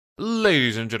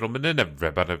Ladies and gentlemen, and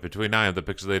everybody between, I am the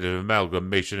pixelated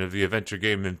amalgamation of the adventure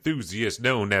game enthusiast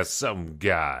known as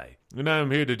SomeGuy. And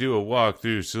I'm here to do a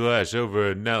walkthrough /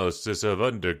 over-analysis of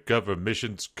Undercover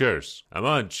Mission's Kursk. I'm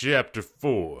on Chapter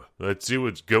 4. Let's see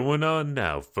what's going on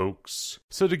now, folks.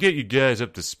 So to get you guys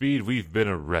up to speed, we've been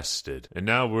arrested. And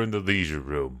now we're in the leisure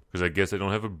room, because I guess I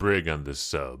don't have a brig on this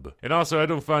sub. And also, I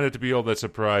don't find it to be all that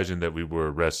surprising that we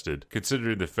were arrested,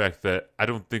 considering the fact that I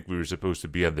don't think we were supposed to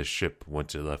be on the ship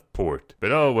once it left port.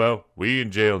 But oh well, we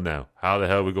in jail now. How the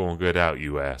hell are we gonna get out,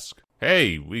 you ask?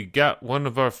 Hey, we got one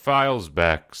of our files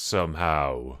back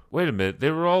somehow. Wait a minute,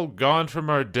 they were all gone from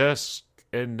our desk,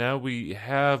 and now we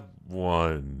have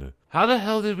one. How the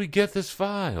hell did we get this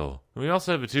file? We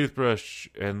also have a toothbrush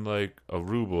and like a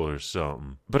ruble or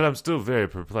something. But I'm still very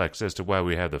perplexed as to why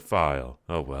we have the file.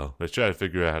 Oh well, let's try to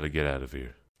figure out how to get out of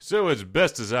here. So as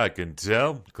best as I can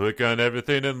tell, click on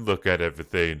everything and look at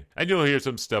everything. And you'll hear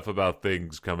some stuff about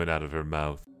things coming out of her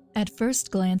mouth. At first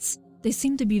glance, they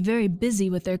seem to be very busy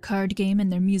with their card game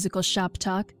and their musical shop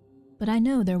talk, but I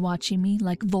know they're watching me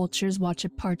like vultures watch a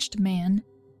parched man.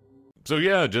 So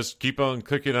yeah, just keep on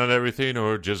clicking on everything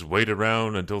or just wait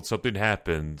around until something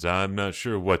happens. I'm not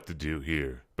sure what to do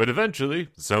here. But eventually,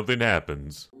 something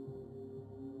happens.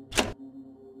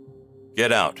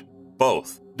 Get out.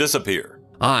 Both. Disappear.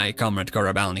 Hi, Comrade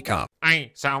Korabalnikov.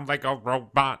 I sound like a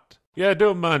robot. Yeah,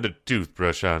 don't mind a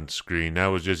toothbrush on screen. I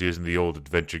was just using the old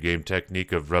adventure game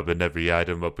technique of rubbing every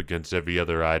item up against every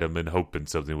other item and hoping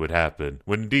something would happen.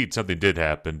 When indeed something did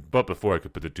happen, but before I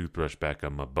could put the toothbrush back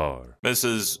on my bar.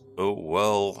 Mrs.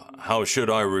 well, how should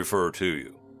I refer to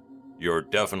you? You're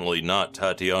definitely not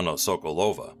Tatiana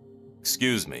Sokolova.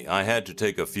 Excuse me, I had to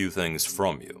take a few things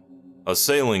from you. A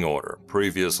sailing order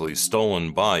previously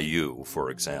stolen by you, for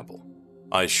example.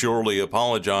 I surely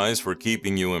apologize for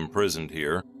keeping you imprisoned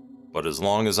here, but as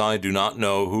long as I do not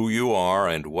know who you are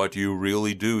and what you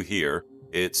really do here,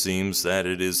 it seems that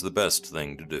it is the best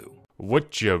thing to do.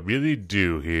 What you really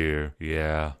do here?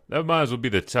 Yeah, that might as well be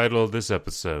the title of this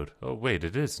episode. Oh wait,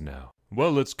 it is now.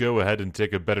 Well, let's go ahead and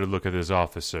take a better look at this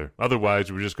officer.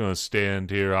 Otherwise, we're just gonna stand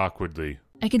here awkwardly.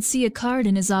 I can see a card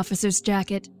in his officer's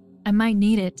jacket. I might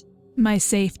need it. My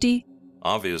safety?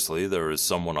 Obviously, there is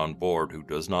someone on board who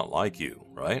does not like you,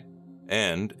 right?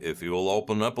 And if you will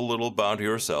open up a little about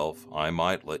yourself, I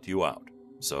might let you out.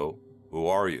 So, who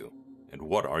are you? And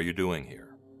what are you doing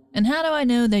here? And how do I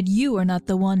know that you are not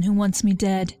the one who wants me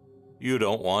dead? You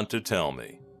don't want to tell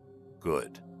me.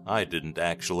 Good. I didn't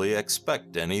actually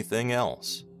expect anything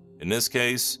else. In this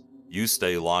case, you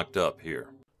stay locked up here.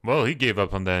 Well, he gave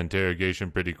up on that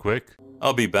interrogation pretty quick.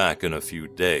 I'll be back in a few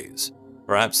days.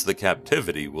 Perhaps the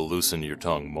captivity will loosen your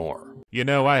tongue more. You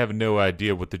know, I have no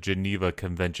idea what the Geneva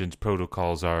Convention's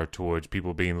protocols are towards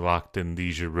people being locked in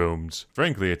leisure rooms.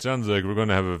 Frankly, it sounds like we're going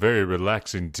to have a very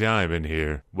relaxing time in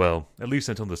here. Well, at least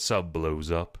until the sub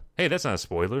blows up. Hey, that's not a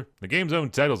spoiler. The game's own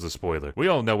title's a spoiler. We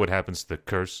all know what happens to the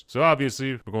Kursk, so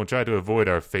obviously we're going to try to avoid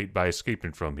our fate by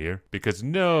escaping from here, because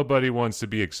nobody wants to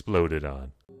be exploded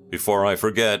on. Before I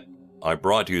forget, I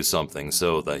brought you something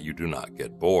so that you do not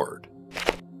get bored.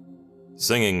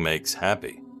 Singing makes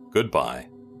happy. Goodbye.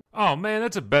 Oh man,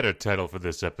 that's a better title for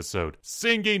this episode.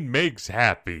 Singing makes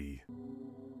happy.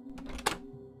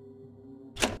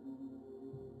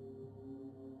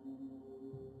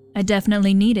 I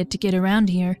definitely need it to get around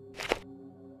here.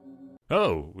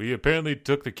 Oh, we apparently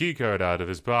took the keycard out of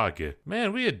his pocket.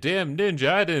 Man, we a damn ninja.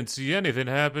 I didn't see anything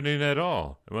happening at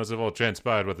all. It must have all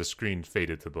transpired while the screen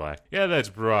faded to black. Yeah, that's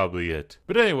probably it.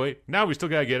 But anyway, now we still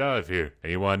gotta get out of here. And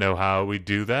you wanna know how we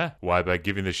do that? Why, by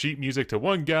giving the sheet music to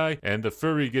one guy and the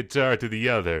furry guitar to the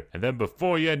other. And then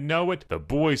before you know it, the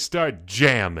boys start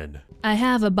jamming. I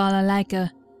have a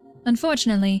balalaika.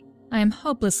 Unfortunately, I am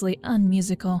hopelessly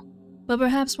unmusical. But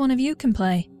perhaps one of you can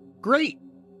play. Great!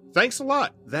 Thanks a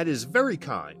lot. That is very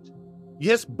kind.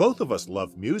 Yes, both of us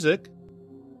love music.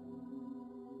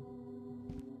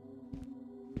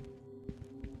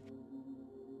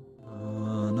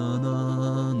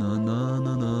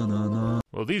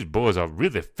 Well, these boys are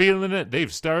really feeling it.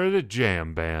 They've started a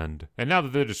jam band. And now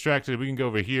that they're distracted, we can go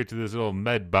over here to this little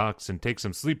med box and take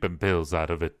some sleeping pills out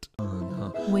of it.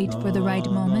 Wait for the right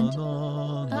moment.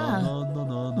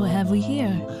 What have we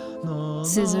here?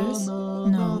 Scissors?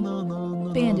 No.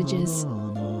 Bandages?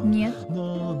 Nyeh.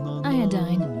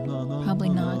 Iodine? Probably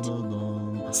not.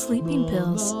 Sleeping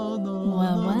pills?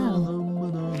 Well, well.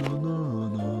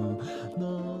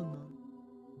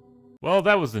 Well,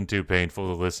 that wasn't too painful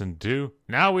to listen to.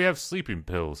 Now we have sleeping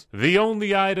pills. The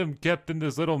only item kept in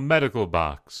this little medical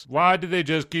box. Why do they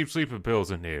just keep sleeping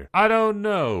pills in here? I don't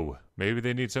know. Maybe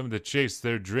they need something to chase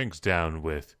their drinks down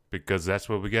with. Because that's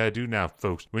what we gotta do now,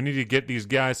 folks. We need to get these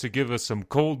guys to give us some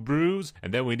cold brews,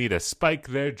 and then we need to spike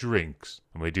their drinks.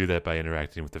 And we do that by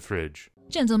interacting with the fridge.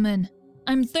 Gentlemen,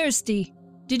 I'm thirsty.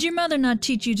 Did your mother not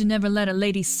teach you to never let a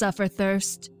lady suffer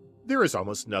thirst? There is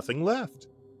almost nothing left.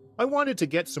 I wanted to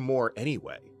get some more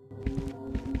anyway.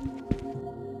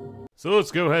 So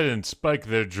let's go ahead and spike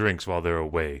their drinks while they're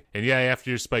away. And yeah,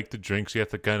 after you spike the drinks, you have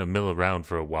to kind of mill around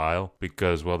for a while.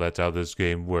 Because, well, that's how this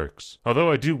game works.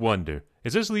 Although I do wonder,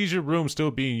 is this leisure room still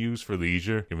being used for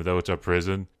leisure, even though it's a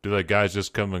prison? Do like guys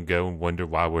just come and go and wonder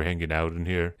why we're hanging out in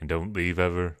here and don't leave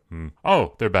ever?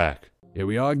 Oh, they're back. Here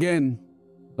we are again.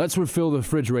 Let's refill the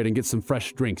refrigerator and get some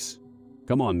fresh drinks.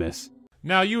 Come on, miss.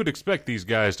 Now, you would expect these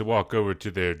guys to walk over to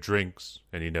their drinks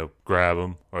and, grab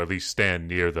them, or at least stand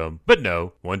near them. But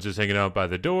no, one's just hanging out by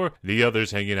the door, the other's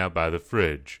hanging out by the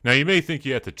fridge. Now, you may think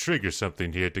you have to trigger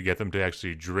something here to get them to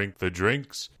actually drink the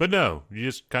drinks, but no, you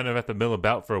just kind of have to mill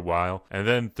about for a while, and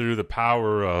then through the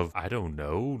power of, I don't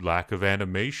know, lack of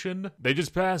animation, they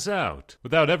just pass out,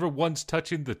 without ever once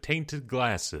touching the tainted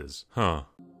glasses. Huh.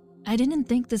 I didn't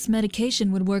think this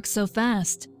medication would work so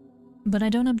fast, but I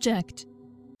don't object.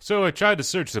 So I tried to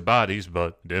search the bodies,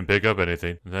 but didn't pick up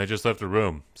anything. And I just left the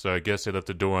room, so I guess they left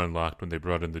the door unlocked when they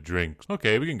brought in the drinks.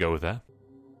 Okay, we can go with that.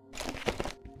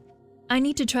 I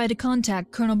need to try to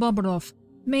contact Colonel Boborov.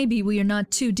 Maybe we are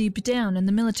not too deep down and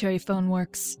the military phone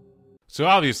works. So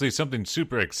obviously something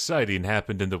super exciting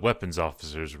happened in the weapons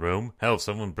officer's room. Hell,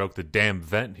 someone broke the damn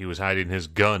vent he was hiding his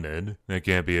gun in. That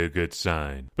can't be a good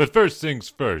sign. But first things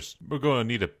first, we're going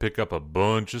to need to pick up a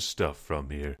bunch of stuff from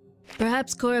here.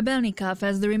 Perhaps Korobelnikov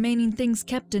has the remaining things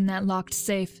kept in that locked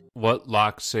safe. What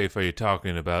locked safe are you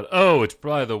talking about? Oh, it's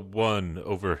probably the one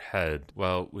overhead.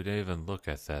 Well, we didn't even look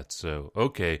at that, so...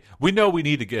 Okay, we know we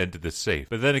need to get into the safe.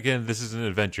 But then again, this is an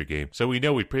adventure game, so we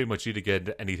know we pretty much need to get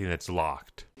into anything that's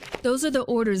locked. Those are the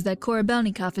orders that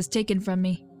Korobelnikov has taken from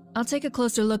me. I'll take a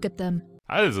closer look at them.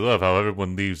 I just love how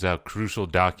everyone leaves out crucial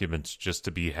documents just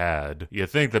to be had.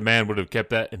 You'd think the man would have kept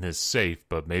that in his safe,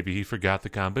 but maybe he forgot the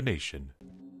combination.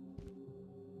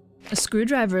 A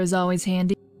screwdriver is always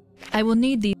handy. I will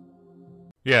need the...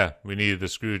 Yeah, we needed the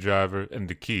screwdriver and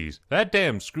the keys. That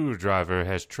damn screwdriver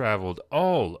has traveled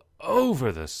all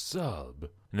over the sub,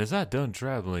 and is not done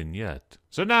traveling yet.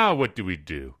 So now what do we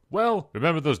do? Well,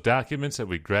 remember those documents that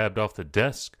we grabbed off the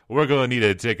desk? We're going to need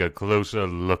to take a closer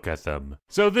look at them.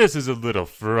 So this is a little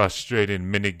frustrating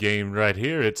minigame right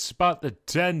here. It's spot the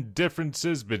 10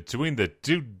 differences between the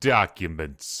two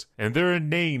documents. And they're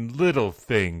inane little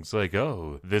things like,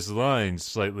 oh, this line's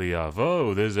slightly off.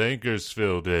 Oh, this anchor's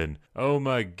filled in. Oh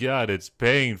my god, it's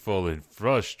painful and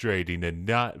frustrating and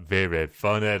not very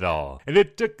fun at all. And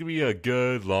it took me a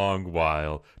good long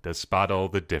while to spot all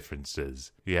the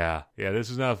differences. Yeah, this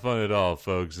is not fun at all,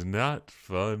 folks. Not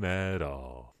fun at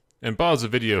all. And pause the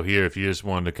video here if you just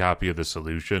wanted a copy of the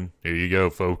solution. Here you go,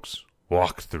 folks.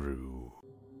 Walk through.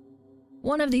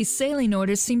 One of these sailing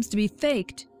orders seems to be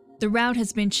faked. The route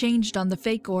has been changed on the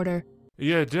fake order.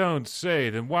 You don't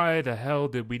say. Then why the hell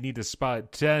did we need to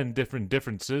spot 10 different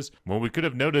differences when we could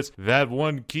have noticed that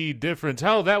one key difference?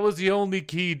 Hell, that was the only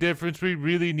key difference we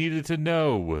really needed to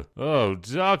know. Oh,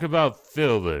 talk about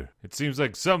filler. It seems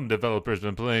like some developers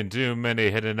been playing too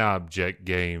many hidden object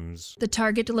games. The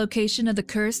target location of the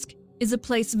Kursk is a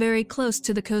place very close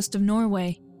to the coast of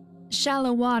Norway.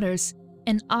 Shallow waters,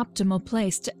 an optimal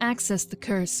place to access the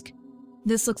Kursk.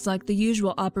 This looks like the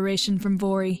usual operation from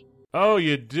Vori. Oh,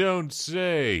 you don't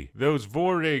say. Those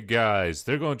Vore guys,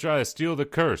 they're going to try to steal the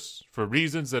curse for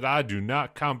reasons that I do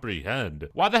not comprehend.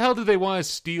 Why the hell do they want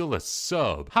to steal a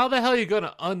sub? How the hell are you going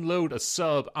to unload a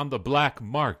sub on the black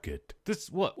market? This,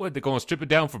 what, they're going to strip it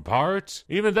down for parts?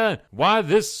 Even then, why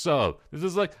this sub? This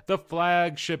is like the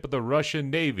flagship of the Russian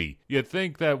Navy. You'd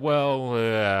think that, well,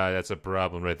 that's a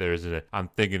problem right there, isn't it? I'm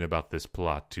thinking about this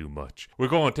plot too much. We're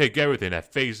going to take everything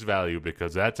at face value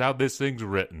because that's how this thing's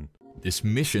written. This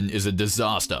mission is a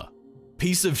disaster.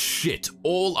 Piece of shit.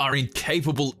 All are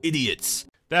incapable idiots.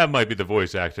 That might be the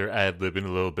voice actor ad-libbing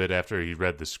a little bit after he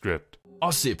read the script.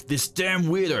 Ossip, this damn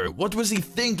weirdo, what was he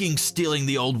thinking stealing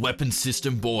the old weapon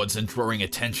system boards and drawing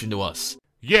attention to us?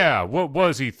 Yeah, what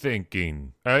was he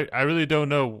thinking? I really don't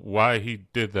know why he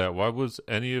did that. Why was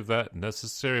any of that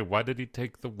necessary? Why did he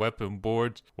take the weapon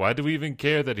boards? Why do we even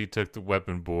care that he took the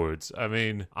weapon boards? I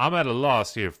mean, I'm at a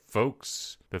loss here,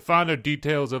 folks. The finer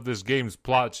details of this game's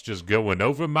plot's just going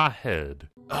over my head.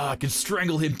 I can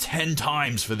strangle him 10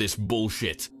 times for this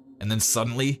bullshit. And then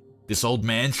suddenly, This old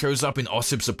man shows up in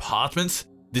Ossip's apartment.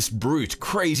 This brute,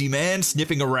 crazy man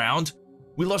sniffing around.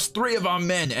 We lost 3 of our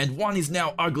men, and 1 is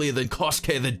now uglier than Kursk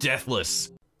K the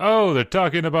Deathless. Oh, they're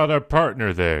talking about our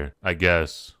partner there, I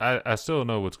guess. I still don't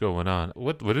know what's going on.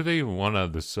 What do they even want out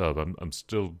of the sub? I'm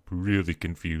still really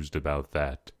confused about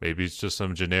that. Maybe it's just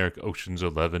some generic Ocean's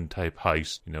 11 type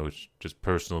heist. You know, it's just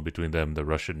personal between them and the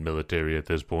Russian military at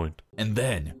this point. And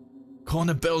then,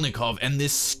 Kornebelnikov and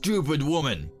this stupid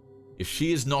woman. If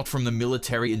she is not from the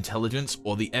military intelligence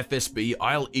or the FSB,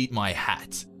 I'll eat my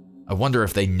hat. I wonder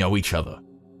if they know each other.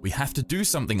 We have to do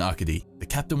something, Arkady. The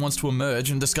captain wants to emerge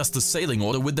and discuss the sailing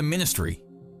order with the ministry.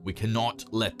 We cannot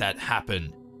let that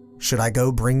happen. Should I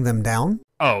go bring them down?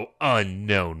 Oh,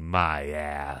 unknown my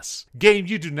ass. Game,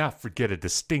 you do not forget a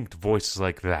distinct voice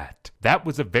like that. That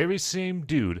was the very same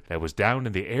dude that was down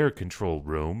in the air control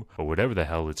room, or whatever the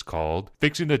hell it's called,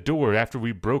 fixing the door after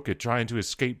we broke it trying to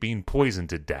escape being poisoned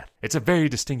to death. It's a very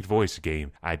distinct voice,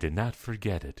 Game. I did not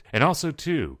forget it. And also,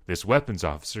 too, this weapons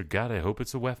officer, God, I hope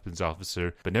it's a weapons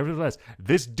officer, but nevertheless,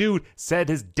 this dude said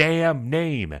his damn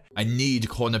name. I need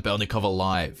Kornebelnikov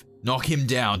alive. Knock him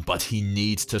down, but he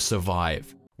needs to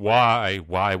survive. Why?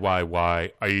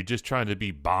 Are you just trying to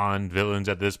be Bond villains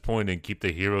at this point and keep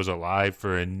the heroes alive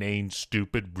for inane,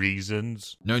 stupid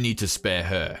reasons? No need to spare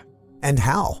her. And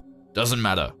how? Doesn't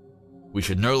matter. We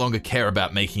should no longer care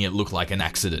about making it look like an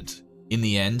accident. In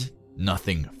the end,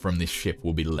 nothing from this ship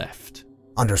will be left.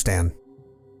 Understand.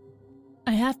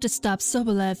 I have to stop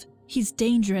Sobolev. He's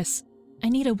dangerous. I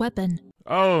need a weapon.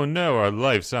 Oh no, our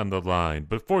life's on the line.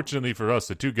 But fortunately for us,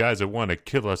 the 2 guys that want to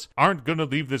kill us aren't going to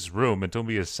leave this room until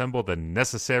we assemble the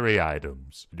necessary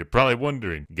items. You're probably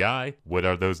wondering, Guy, what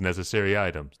are those necessary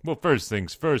items? Well, first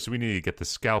things first, we need to get the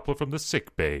scalpel from the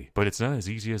sick bay. But it's not as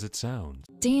easy as it sounds.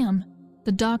 Damn,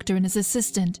 the doctor and his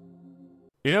assistant.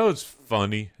 You know, it's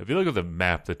funny. If you look at the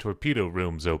map, the torpedo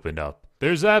room's opened up.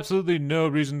 There's absolutely no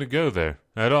reason to go there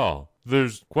at all.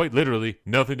 There's quite literally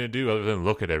nothing to do other than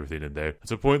look at everything in there. It's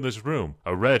a pointless room.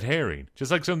 A red herring.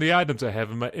 Just like some of the items I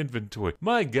have in my inventory.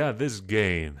 My god, this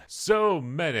game. So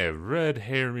many red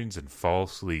herrings and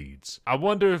false leads. I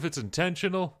wonder if it's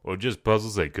intentional or just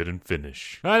puzzles they couldn't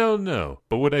finish. I don't know.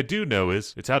 But what I do know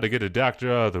is it's how to get a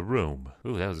doctor out of the room.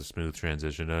 Ooh, that was a smooth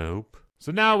transition, I hope.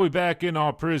 So now we're back in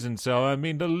our prison cell,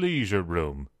 the leisure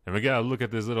room. And we gotta look at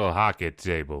this little hockey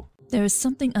table. There is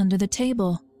something under the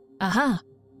table. Aha!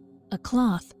 A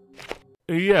cloth.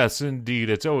 Yes, indeed.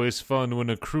 It's always fun when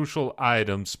a crucial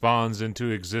item spawns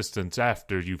into existence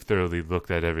after you've thoroughly looked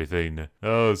at everything.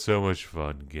 Oh, so much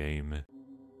fun, game.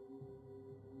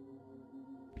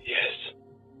 Yes.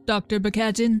 Dr.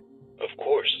 Bakatin? Of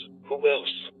course. Who else?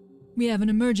 We have an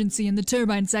emergency in the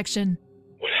turbine section.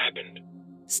 What happened?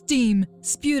 Steam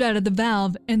spewed out of the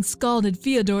valve and scalded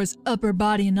Fyodor's upper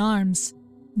body and arms.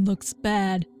 Looks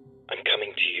bad. I'm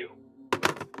coming to you.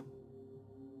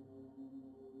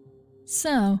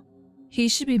 So, he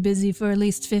should be busy for at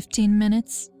least 15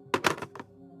 minutes.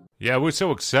 Yeah, we're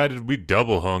so excited we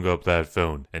double hung up that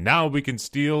phone. And now we can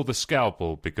steal the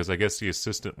scalpel, because I guess the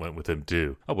assistant went with him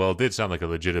too. Oh well, it did sound like a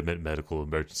legitimate medical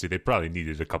emergency. They probably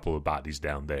needed a couple of bodies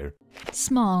down there.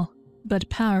 Small, but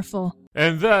powerful.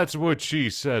 And that's what she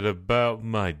said about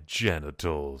my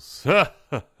genitals.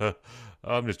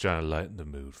 I'm just trying to lighten the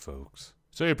mood, folks.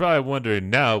 So you're probably wondering,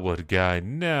 now what, Guy?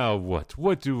 Now what?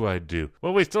 What do I do?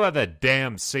 Well, we still have that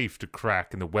damn safe to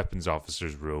crack in the weapons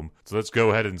officer's room. So let's go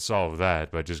ahead and solve that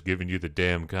by just giving you the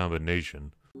damn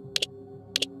combination.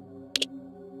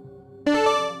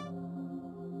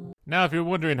 Now, if you're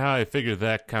wondering how I figured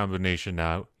that combination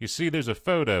out, you see there's a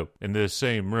photo in this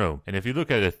same room, and if you look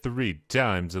at it 3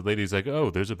 times, the lady's like, oh,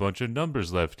 there's a bunch of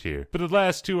numbers left here. But the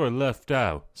last 2 are left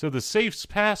out. So the safe's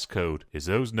passcode is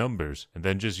those numbers, and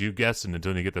then just you guessing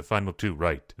until you get the final 2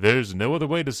 right. There's no other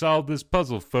way to solve this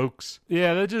puzzle, folks.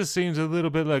 Yeah, that just seems a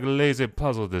little bit like lazy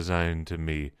puzzle design to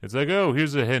me. It's like, oh,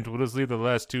 here's a hint, we'll just leave the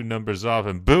last 2 numbers off,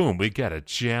 and boom, we got a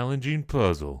challenging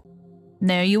puzzle.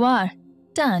 There you are.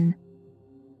 Done.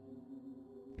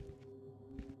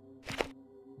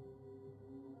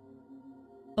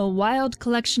 A wild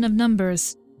collection of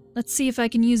numbers. Let's see if I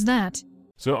can use that.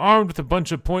 So armed with a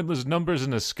bunch of pointless numbers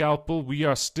and a scalpel, we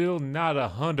are still not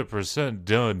 100%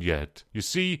 done yet. You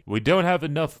see, we don't have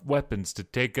enough weapons to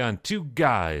take on 2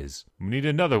 guys. We need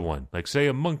another one, like say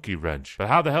a monkey wrench. But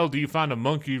how the hell do you find a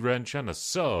monkey wrench on a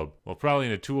sub? Well, probably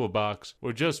in a toolbox,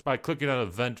 or just by clicking on a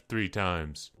vent 3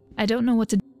 times. I don't know what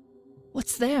to do.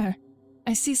 What's there?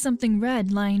 I see something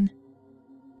red lying.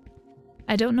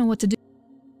 I don't know what to do.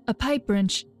 A pipe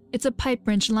wrench. It's a pipe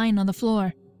wrench lying on the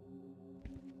floor.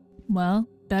 Well,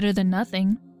 better than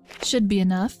nothing. Should be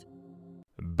enough.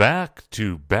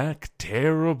 back-to-back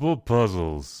terrible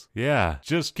puzzles. Yeah,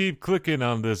 just keep clicking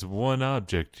on this one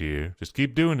object here. Just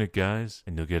keep doing it, guys,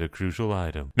 and you'll get a crucial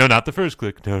item. No, not the first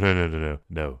click.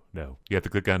 No. You have to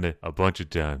click on it a bunch of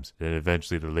times. Then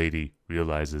eventually the lady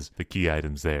realizes the key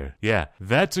item's there. Yeah,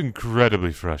 that's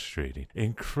incredibly frustrating.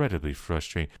 Incredibly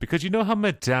frustrating. Because you know how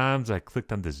many times I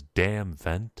clicked on this damn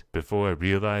vent before I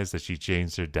realized that she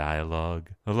changed her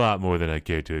dialogue? A lot more than I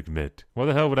care to admit. Why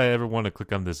the hell would I ever want to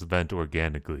click on this vent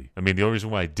organically? I mean, the only reason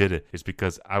why I did it is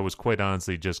because I was quite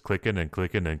honestly just clicking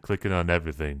on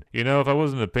everything. You know, if I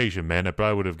wasn't a patient man, I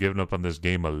probably would have given up on this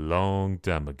game a long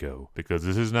time ago. Because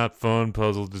this is not fun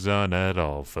puzzle design at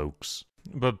all, folks.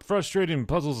 But frustrating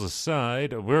puzzles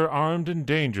aside, we're armed and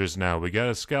dangerous now. We got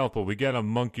a scalpel, we got a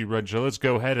monkey wrench, so let's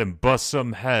go ahead and bust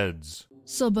some heads.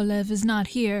 Sobolev is not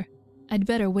here. I'd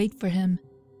better wait for him.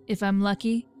 If I'm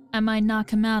lucky, I might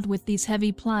knock him out with these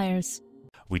heavy pliers.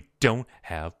 We don't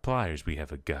have pliers, we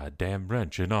have a goddamn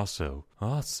wrench, and also,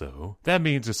 that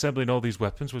means assembling all these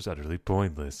weapons was utterly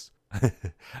pointless.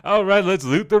 Alright, let's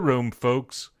loot the room,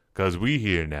 folks, 'cause we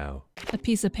here now. A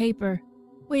piece of paper.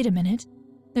 Wait a minute.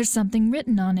 There's something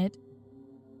written on it.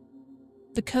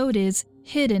 The code is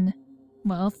hidden.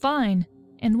 Well, fine.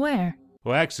 And where?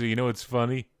 Well, actually, you know what's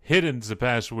funny? Hidden's the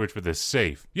password for the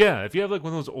safe. Yeah, if you have like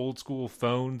one of those old school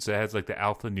phones that has like the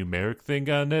alphanumeric thing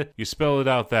on it, you spell it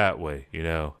out that way, you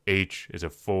know. H is a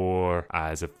 4,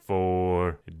 I is a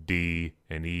 4, D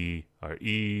and E are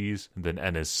E's, and then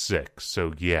N is 6.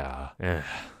 So yeah.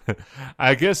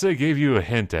 I guess I gave you a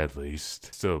hint at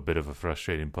least. Still a bit of a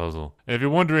frustrating puzzle. And if you're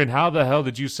wondering how the hell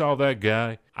did you solve that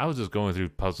guy, I was just going through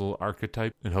puzzle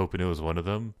archetype and hoping it was one of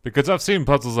them. Because I've seen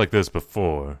puzzles like this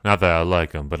before. Not that I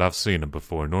like them, but I've seen them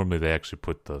before. Normally they actually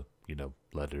put the,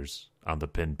 letters on the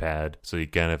pin pad, so you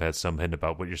kind of had some hint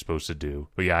about what you're supposed to do.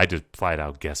 But yeah, I just flat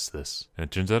out guessed this. And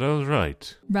it turns out I was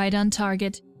right. Right on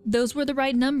target. Those were the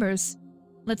right numbers.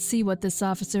 Let's see what this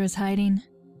officer is hiding.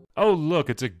 Oh look,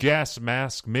 it's a gas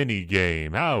mask mini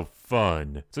game. How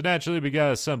fun. So naturally we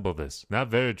gotta assemble this. Not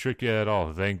very tricky at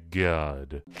all, thank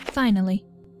God. Finally.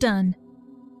 Done.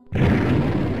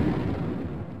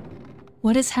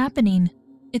 What is happening?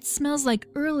 It smells like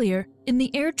earlier in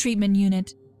the air treatment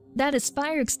unit. That is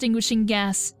fire extinguishing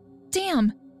gas.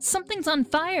 Damn! Something's on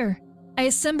fire! I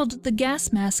assembled the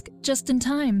gas mask just in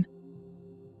time.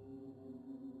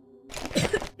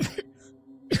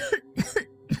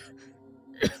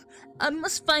 I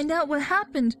must find out what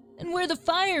happened and where the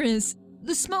fire is.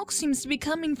 The smoke seems to be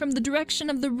coming from the direction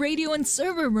of the radio and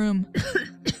server room.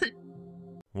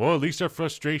 Well, at least our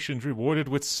frustration's rewarded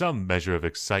with some measure of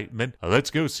excitement.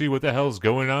 Let's go see what the hell's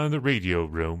going on in the radio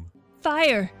room.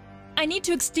 Fire! I need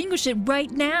to extinguish it right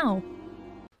now.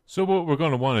 So what we're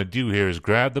going to want to do here is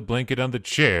grab the blanket on the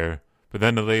chair, but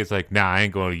then the lady's like, nah, I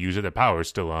ain't going to use it, the power's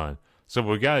still on. So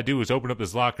what we got to do is open up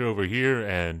this locker over here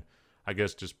and I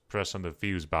guess just press on the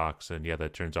fuse box and yeah,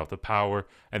 that turns off the power,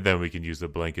 and then we can use the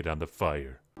blanket on the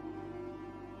fire.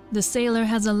 The sailor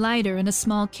has a lighter and a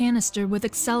small canister with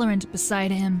accelerant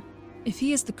beside him. If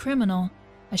he is the criminal,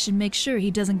 I should make sure he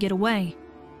doesn't get away.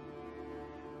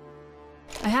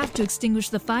 I have to extinguish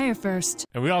the fire first.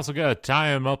 And we also gotta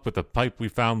tie him up with the pipe we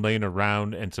found laying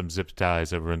around and some zip ties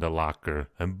that were in the locker.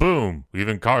 And boom! We've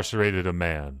incarcerated a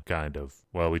man, kind of.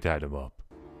 Well, we tied him up.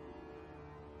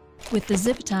 With the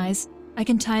zip ties, I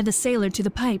can tie the sailor to the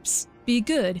pipes. Be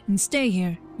good and stay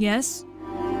here, yes?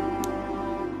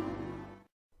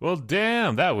 Well,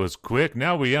 damn, that was quick.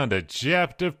 Now we on to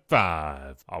Chapter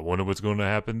 5. I wonder what's going to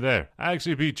happen there. I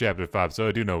actually beat Chapter 5, so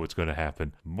I do know what's going to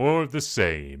happen. More of the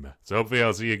same. So hopefully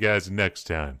I'll see you guys next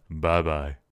time. Bye-bye.